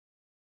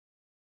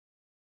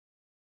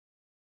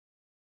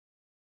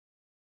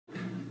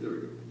There we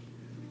go.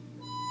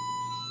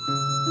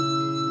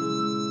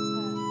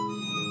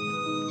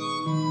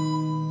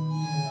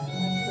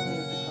 That's the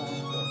musical,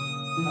 but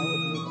I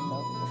wouldn't even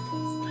know the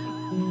difference.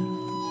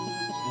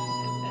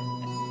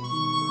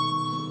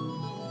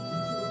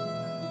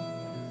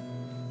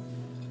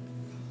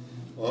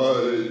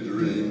 I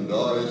dreamed I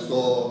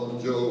saw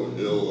Joe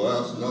Hill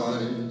last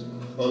night,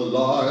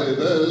 alive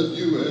as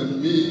you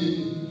and me.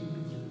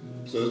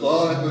 Says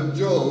I, but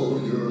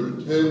Joe, you're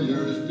 10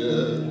 years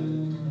dead.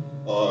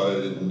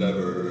 I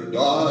never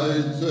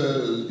died,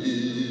 says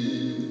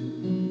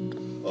he.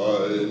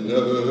 I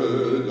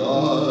never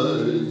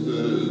died,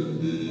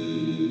 says he.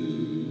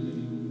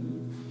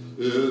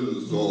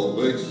 In Salt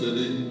Lake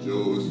City,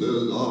 Joe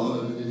says I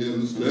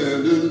am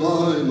standing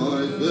by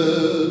my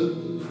bed.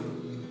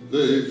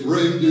 They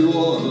framed you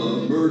on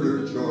a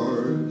murder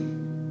charge,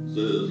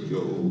 says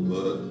Joe,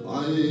 but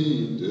I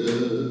ain't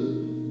dead.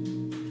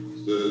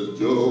 Says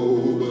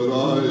Joe, but I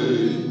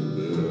ain't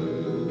dead.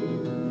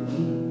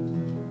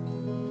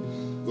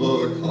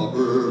 The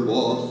copper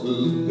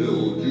bosses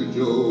killed you,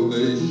 Joe,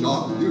 they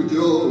shot you,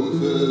 Joe,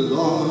 says I.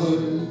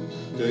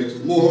 Takes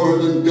more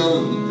than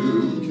guns to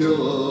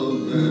kill a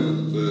man,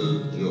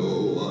 says Joe,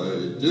 I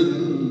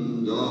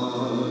didn't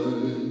die.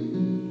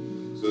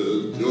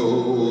 Says Joe,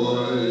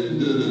 I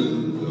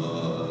didn't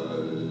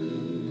die.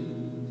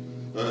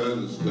 And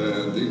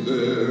standing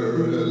there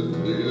as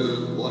big as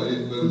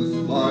life and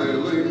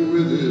smiling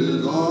with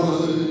his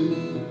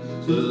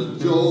eyes,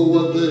 says Joe,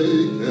 what they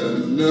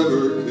can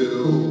never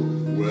kill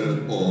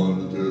went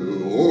on to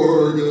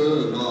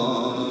organize.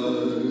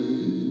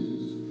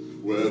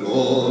 Went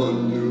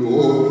on to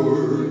organize.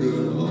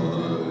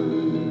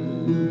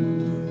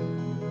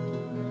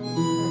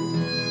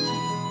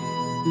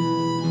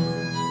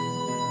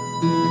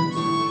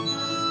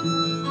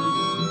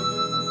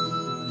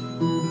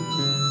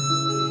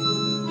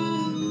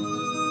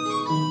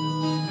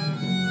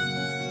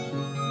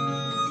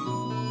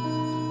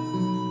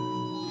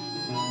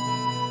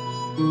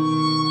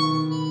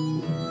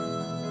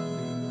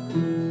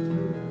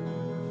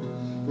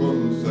 From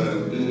San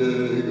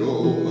Diego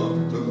up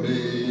to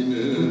Maine,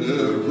 in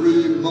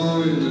every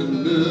mine and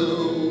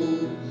mill,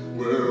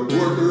 where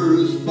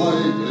workers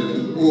fight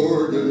and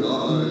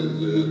organize,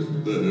 it's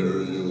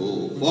there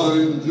you'll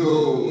find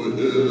Joe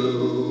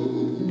Hill.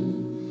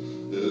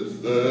 It's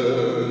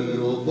there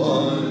you'll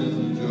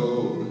find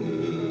Joe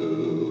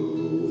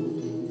Hill.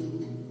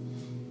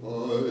 I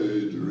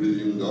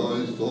dreamed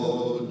I saw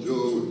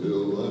Joe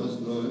Hill last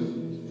night,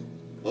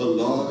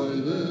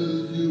 alive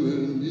as you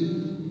and me.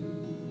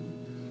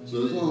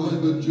 Says I,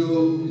 but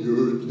Joe,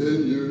 you're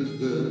 10 years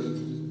dead.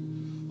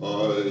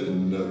 I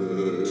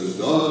never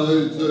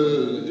died,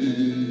 says